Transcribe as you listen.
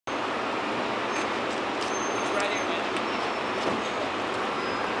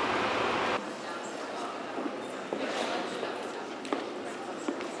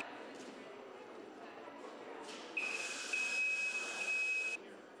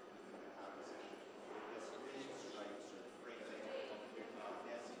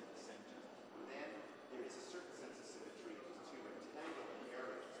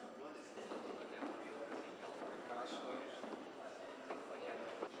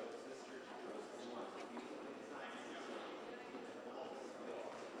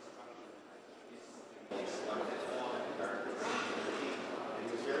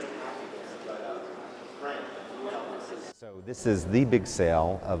This is the big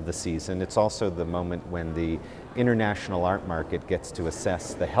sale of the season. It's also the moment when the international art market gets to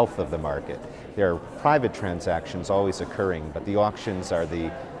assess the health of the market. There are private transactions always occurring, but the auctions are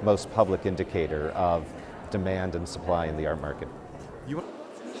the most public indicator of demand and supply in the art market.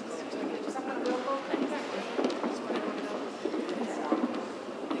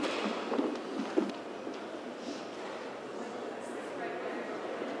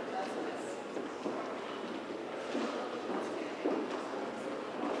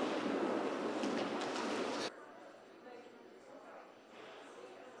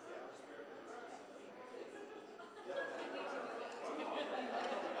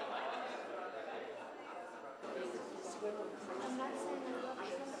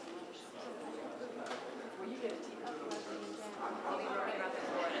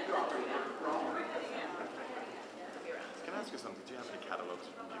 Can I ask you something? Do you have any catalogues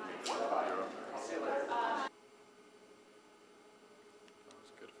from Europe?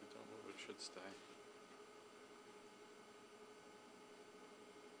 That's good. If we don't move, it should stay.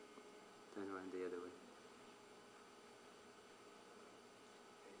 Turn around the other way.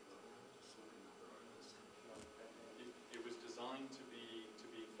 It was designed to be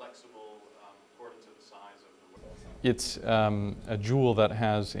flexible according to the size of the wood. It's a jewel that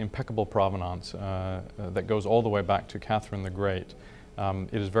has impeccable provenance that goes all the way back to Catherine the Great.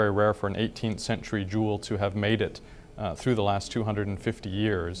 It is very rare for an 18th century jewel to have made it through the last 250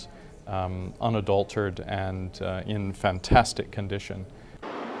 years unadulterated and in fantastic condition.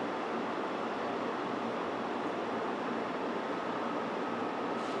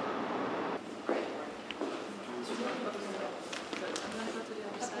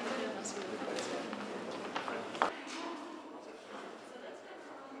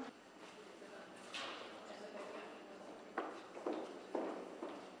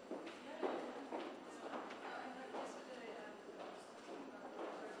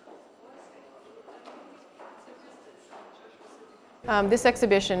 This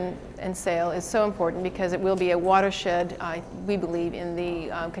exhibition and sale is so important because it will be a watershed, we believe, in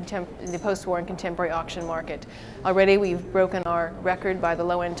the post-war and contemporary auction market. Already we've broken our record by the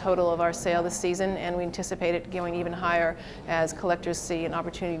low-end total of our sale this season, and we anticipate it going even higher as collectors see an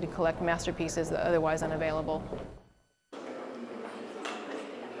opportunity to collect masterpieces that are otherwise unavailable.